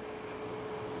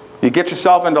 You get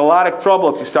yourself into a lot of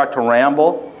trouble if you start to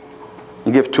ramble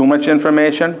and give too much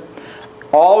information.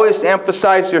 Always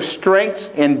emphasize your strengths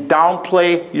and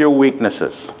downplay your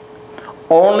weaknesses.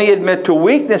 Only admit to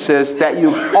weaknesses that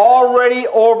you've already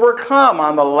overcome.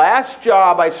 On the last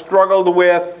job I struggled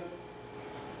with,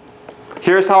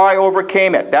 here's how I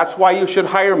overcame it. That's why you should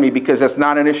hire me, because it's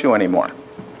not an issue anymore.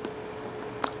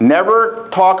 Never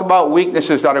talk about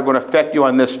weaknesses that are going to affect you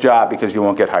on this job because you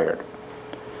won't get hired.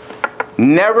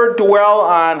 Never dwell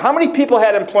on, how many people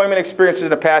had employment experiences in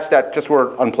the past that just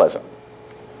were unpleasant?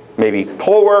 Maybe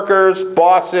co-workers,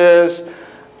 bosses,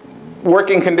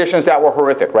 working conditions that were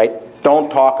horrific, right?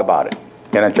 Don't talk about it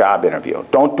in a job interview.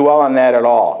 Don't dwell on that at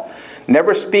all.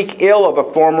 Never speak ill of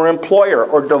a former employer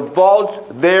or divulge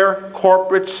their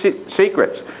corporate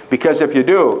secrets, because if you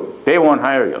do, they won't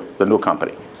hire you, the new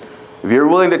company. If you're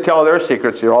willing to tell their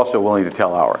secrets, you're also willing to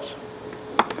tell ours.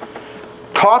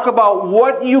 Talk about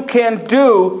what you can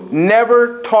do,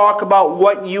 never talk about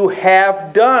what you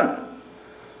have done.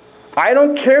 I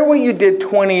don't care what you did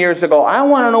 20 years ago. I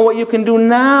want to know what you can do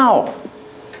now.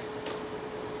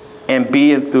 And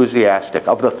be enthusiastic.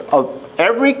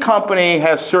 Every company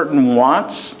has certain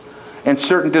wants and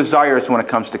certain desires when it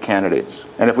comes to candidates.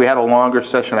 And if we had a longer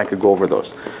session, I could go over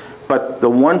those. But the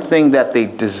one thing that they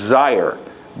desire,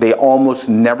 they almost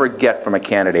never get from a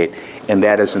candidate, and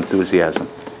that is enthusiasm.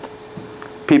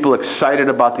 People excited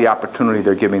about the opportunity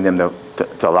they're giving them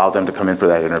to allow them to come in for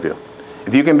that interview.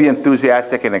 If you can be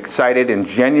enthusiastic and excited and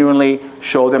genuinely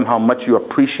show them how much you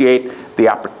appreciate the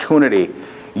opportunity,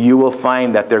 you will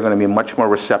find that they're going to be much more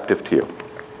receptive to you.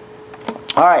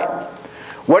 All right.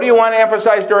 What do you want to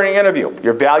emphasize during an interview?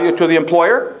 Your value to the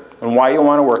employer and why you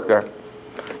want to work there.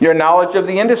 Your knowledge of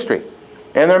the industry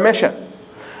and their mission.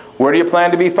 Where do you plan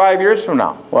to be 5 years from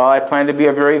now? Well, I plan to be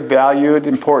a very valued,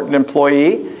 important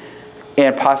employee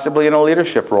and possibly in a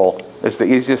leadership role. Is the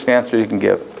easiest answer you can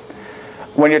give.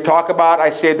 When you talk about, I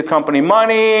saved the company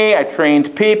money, I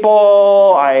trained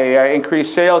people, I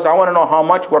increased sales, I want to know how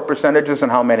much, what percentages,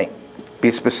 and how many.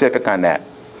 Be specific on that.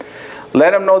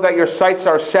 Let them know that your sights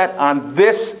are set on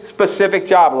this specific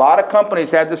job. A lot of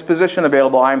companies had this position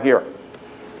available. I'm here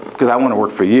because I want to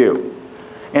work for you.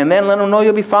 And then let them know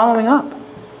you'll be following up.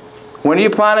 When do you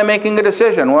plan on making a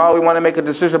decision? Well, we want to make a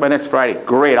decision by next Friday.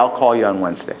 Great, I'll call you on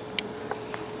Wednesday.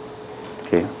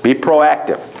 Okay, be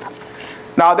proactive.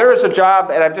 Now there is a job,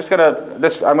 and I'm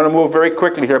going to move very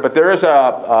quickly here, but there is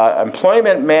a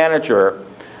employment manager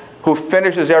who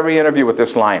finishes every interview with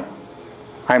this line.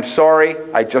 I'm sorry,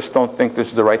 I just don't think this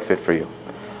is the right fit for you.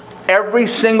 Every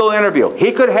single interview.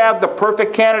 He could have the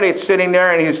perfect candidate sitting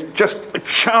there and he's just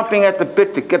chomping at the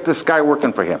bit to get this guy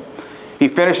working for him. He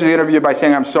finishes the interview by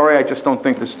saying, I'm sorry, I just don't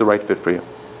think this is the right fit for you.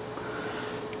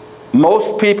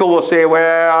 Most people will say,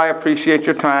 well, I appreciate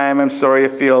your time, I'm sorry you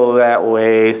feel that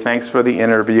way, thanks for the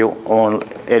interview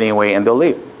anyway, and they'll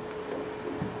leave.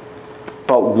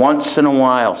 But once in a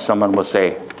while someone will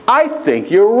say, I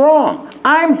think you're wrong.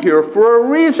 I'm here for a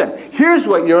reason. Here's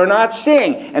what you're not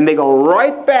seeing. And they go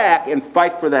right back and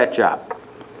fight for that job.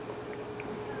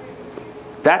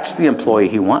 That's the employee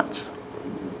he wants.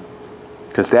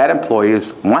 Because that employee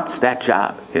wants that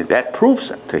job. That proves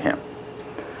it to him.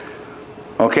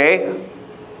 Okay?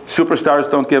 Superstars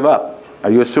don't give up.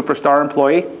 Are you a superstar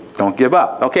employee? Don't give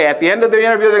up. Okay, at the end of the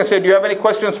interview, they're going to say, do you have any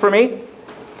questions for me?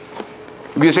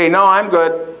 If you say, no, I'm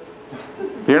good,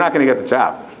 you're not going to get the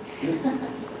job.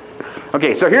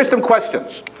 Okay, so here's some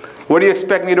questions. What do you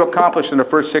expect me to accomplish in the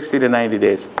first 60 to 90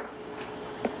 days?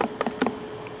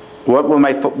 What will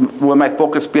my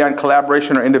focus be on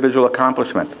collaboration or individual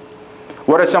accomplishment?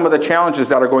 What are some of the challenges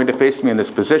that are going to face me in this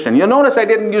position? You'll notice I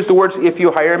didn't use the words, if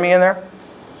you hire me, in there.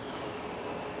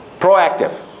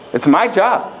 Proactive. It's my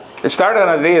job. It started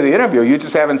on the day of the interview. You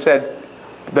just haven't said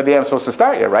the day I'm supposed to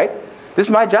start yet, right? This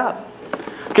is my job.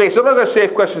 Okay, so those are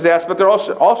safe questions to ask, but there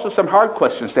are also some hard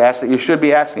questions to ask that you should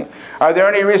be asking. Are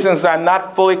there any reasons I'm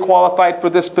not fully qualified for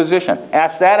this position?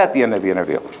 Ask that at the end of the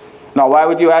interview. Now, why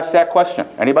would you ask that question?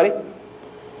 Anybody?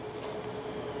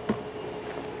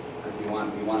 Because you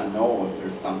want to know if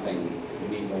there's something you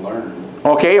need to learn.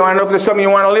 Okay, you want to know if there's something you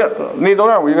need to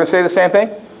learn. Were you going to say the same thing?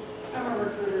 I'm a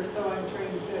recruiter, so I'm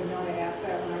trained to know to ask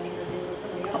that when I'm interviewing with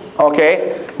somebody else.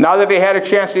 Okay, now that they had a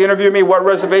chance to interview me, what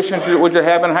reservations would you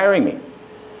have in hiring me?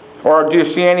 Or do you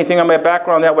see anything on my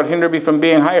background that would hinder me from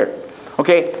being hired?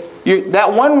 Okay,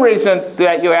 that one reason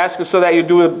that you ask is so that you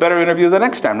do a better interview the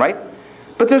next time, right?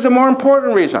 But there's a more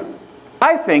important reason.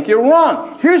 I think you're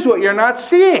wrong. Here's what you're not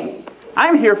seeing.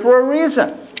 I'm here for a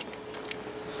reason.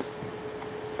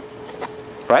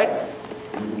 Right?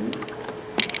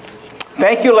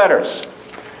 Thank you letters.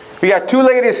 We got two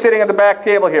ladies sitting at the back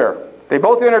table here. They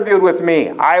both interviewed with me.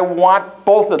 I want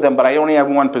both of them, but I only have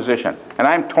one position. And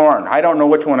I'm torn. I don't know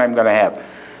which one I'm going to have.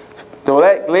 So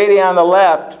that lady on the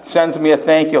left sends me a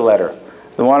thank you letter.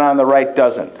 The one on the right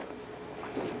doesn't.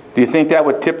 Do you think that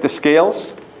would tip the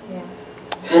scales?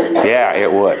 Yeah. Yeah,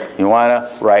 it would. You want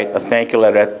to write a thank you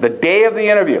letter. The day of the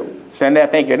interview, send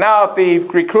that thank you. Now, if the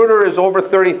recruiter is over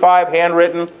 35,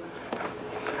 handwritten,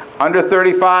 under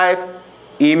 35,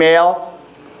 email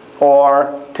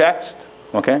or text.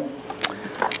 Okay?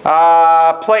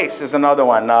 Place is another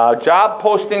one. Job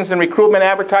postings and recruitment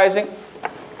advertising.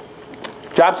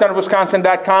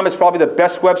 JobCenterofWisconsin.com is probably the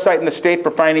best website in the state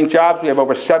for finding jobs. We have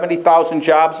over 70,000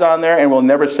 jobs on there, and we'll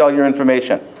never sell your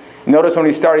information. Notice when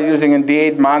we started using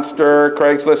Indeed, Monster,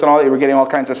 Craigslist, and all that, we were getting all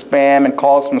kinds of spam and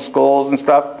calls from schools and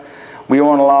stuff. We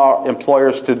won't allow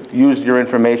employers to use your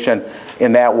information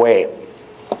in that way.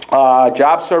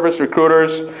 Job service,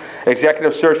 recruiters,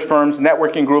 executive search firms,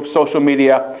 networking groups, social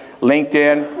media,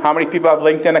 LinkedIn. How many people have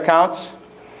LinkedIn accounts?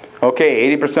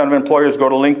 Okay, 80% of employers go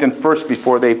to LinkedIn first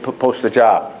before they post a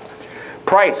job.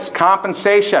 Price,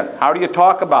 compensation. How do you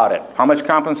talk about it? How much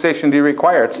compensation do you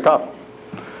require? It's tough.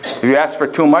 If you ask for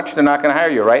too much, they're not going to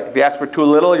hire you, right? If you ask for too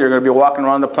little, you're going to be walking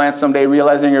around the plant someday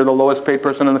realizing you're the lowest paid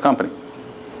person in the company.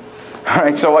 All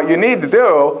right, so what you need to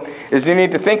do is you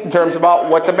need to think in terms about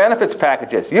what the benefits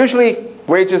package is. Usually,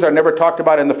 wages are never talked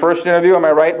about in the first interview, am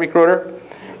I right, recruiter?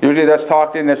 Usually that's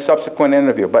talked in the subsequent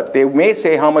interview, but they may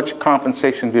say how much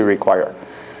compensation do you require.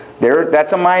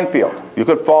 That's a minefield. You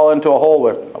could fall into a hole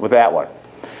with that one.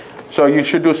 So you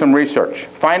should do some research.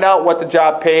 Find out what the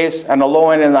job pays on the low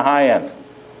end and the high end.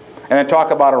 And then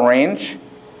talk about a range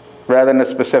rather than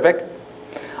a specific.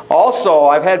 Also,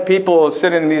 I've had people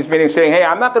sit in these meetings saying, hey,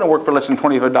 I'm not going to work for less than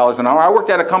 $25 an hour. I worked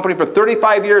at a company for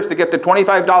 35 years to get to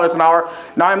 $25 an hour.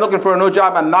 Now I'm looking for a new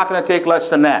job. I'm not going to take less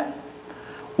than that.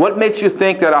 What makes you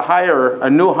think that a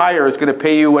new hire is going to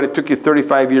pay you what it took you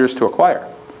 35 years to acquire?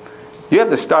 You have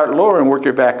to start lower and work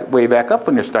your way back up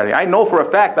when you're starting. I know for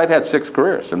a fact I've had 6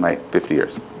 careers in my 50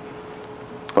 years.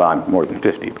 Well, I'm more than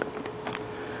 50, but.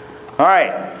 All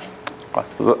right,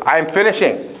 I'm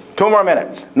finishing. 2 more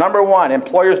minutes. Number 1,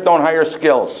 employers don't hire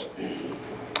skills.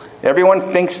 Everyone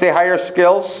thinks they hire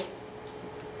skills.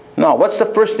 No, what's the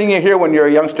first thing you hear when you're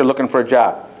a youngster looking for a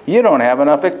job? You don't have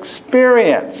enough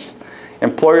experience.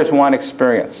 Employers want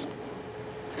experience.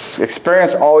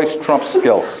 Experience always trumps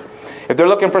skills. If they're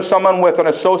looking for someone with an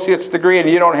associate's degree and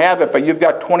you don't have it, but you've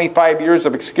got 25 years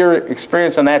of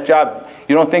experience on that job,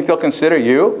 you don't think they'll consider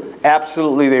you?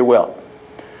 Absolutely they will.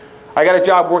 I got a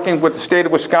job working with the state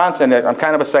of Wisconsin. I'm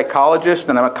kind of a psychologist,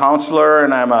 and I'm a counselor,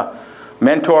 and I'm a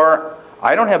mentor.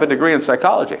 I don't have a degree in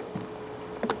psychology.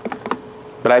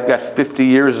 But I've got 50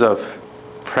 years of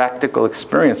practical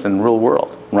experience in the real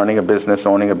world, running a business,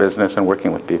 owning a business, and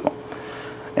working with people.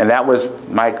 And that was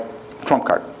my trump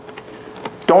card.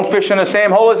 Don't fish in the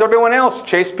same hole as everyone else.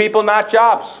 Chase people, not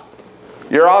jobs.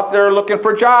 You're out there looking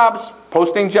for jobs,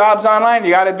 posting jobs online.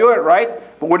 You got to do it, right?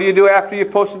 But what do you do after you've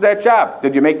posted that job?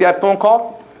 Did you make that phone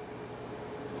call?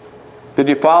 Did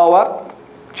you follow up?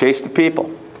 Chase the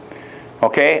people.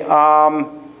 Okay?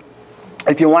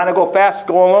 If you want to go fast,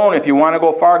 go alone. If you want to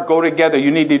go far, go together. You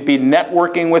need to be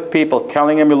networking with people,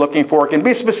 telling them you're looking for work, and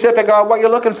be specific on what you're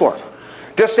looking for.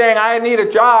 Just saying, I need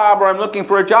a job or I'm looking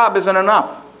for a job isn't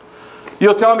enough.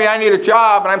 You'll tell me I need a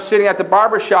job, and I'm sitting at the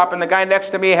barber shop, and the guy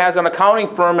next to me has an accounting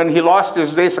firm, and he lost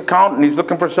his base account, and he's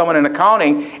looking for someone in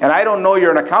accounting, and I don't know you're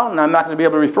an accountant. I'm not going to be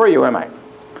able to refer you, am I?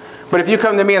 But if you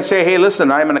come to me and say, hey,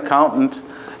 listen, I'm an accountant,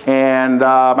 and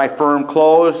my firm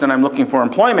closed, and I'm looking for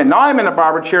employment. Now I'm in a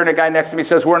barber chair, and the guy next to me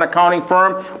says, we're an accounting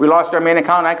firm. We lost our main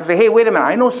accountant. I can say, hey, wait a minute.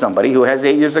 I know somebody who has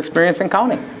 8 years experience in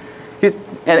accounting,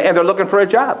 and they're looking for a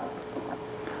job.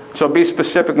 So be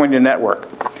specific when you network.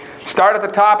 Start at the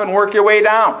top and work your way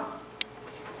down.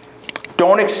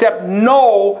 Don't accept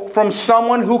no from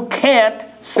someone who can't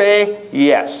say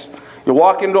yes. You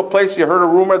walk into a place, you heard a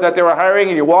rumor that they were hiring,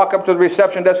 and you walk up to the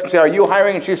reception desk and say, are you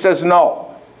hiring? And she says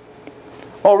no.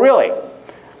 Oh, really?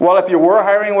 Well, if you were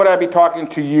hiring, would I be talking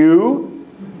to you?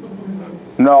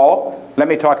 No. Let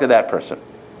me talk to that person.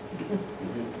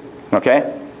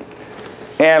 Okay?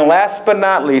 And last but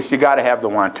not least, you got to have the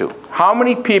want to. How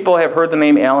many people have heard the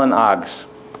name Alan Oggs?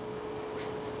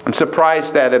 I'm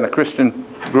surprised that in a Christian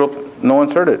group, no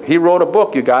one's heard it. He wrote a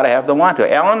book, You Got to Have the Want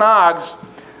to. Alan Oggs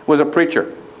was a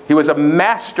preacher. He was a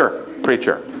master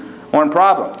preacher. One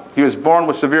problem, he was born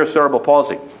with severe cerebral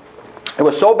palsy. It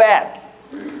was so bad.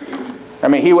 I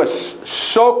mean, he was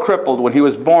so crippled when he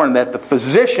was born that the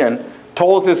physician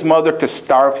told his mother to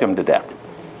starve him to death,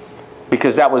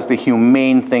 because that was the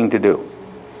humane thing to do.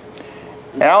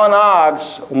 Alan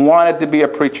Oggs wanted to be a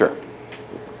preacher.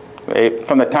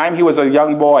 From the time he was a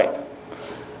young boy,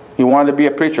 he wanted to be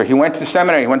a preacher. He went to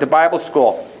seminary, he went to Bible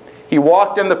school. He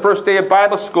walked in the first day of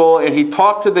Bible school and he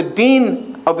talked to the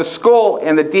dean of the school,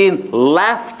 and the dean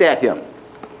laughed at him.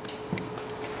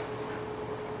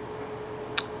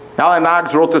 Alan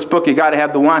Oggs wrote this book, You Got to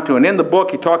Have the Want to, and in the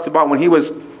book he talks about when he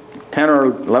was 10 or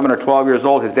 11 or 12 years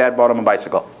old, his dad bought him a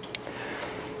bicycle.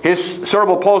 His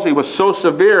cerebral palsy was so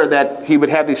severe that he would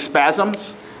have these spasms,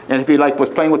 and if he was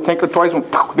playing with Tinker Toys,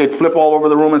 they'd flip all over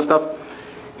the room and stuff.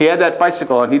 He had that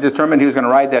bicycle, and he determined he was going to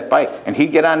ride that bike. And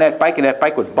he'd get on that bike, and that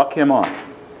bike would buck him off.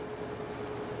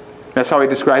 That's how he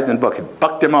described it in the book. It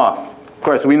bucked him off. Of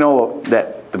course, we know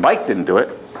that the bike didn't do it.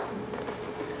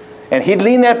 And he'd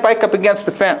lean that bike up against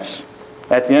the fence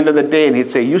at the end of the day, and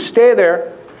he'd say, you stay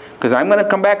there, because I'm going to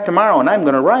come back tomorrow, and I'm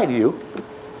going to ride you.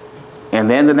 And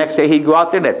then the next day he'd go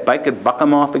out there, and that bike would buck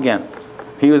him off again.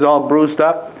 He was all bruised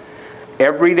up.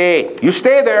 Every day, you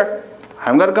stay there,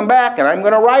 I'm going to come back, and I'm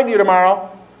going to ride you tomorrow.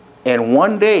 And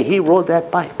one day he rode that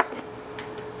bike.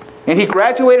 And he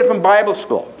graduated from Bible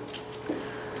school.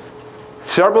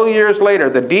 Several years later,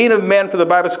 the dean of men for the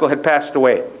Bible school had passed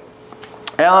away.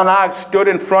 Alan Oggs stood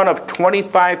in front of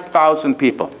 25,000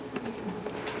 people.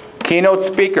 Keynote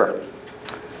speaker.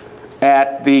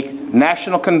 at the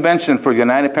National Convention for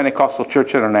United Pentecostal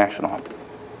Church International.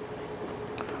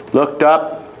 Looked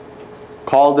up,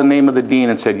 called the name of the dean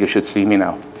and said, "You should see me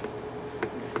now."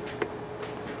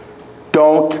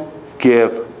 Don't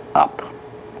give up.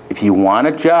 If you want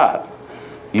a job,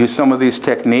 use some of these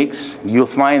techniques, you'll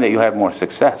find that you'll have more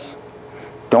success.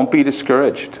 Don't be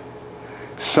discouraged.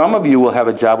 Some of you will have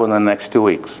a job within the next 2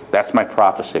 weeks. That's my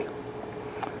prophecy.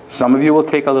 Some of you will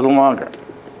take a little longer.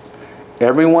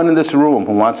 Everyone in this room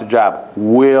who wants a job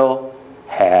will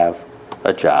have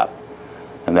a job.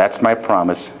 And that's my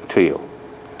promise to you.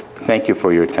 Thank you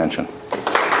for your attention.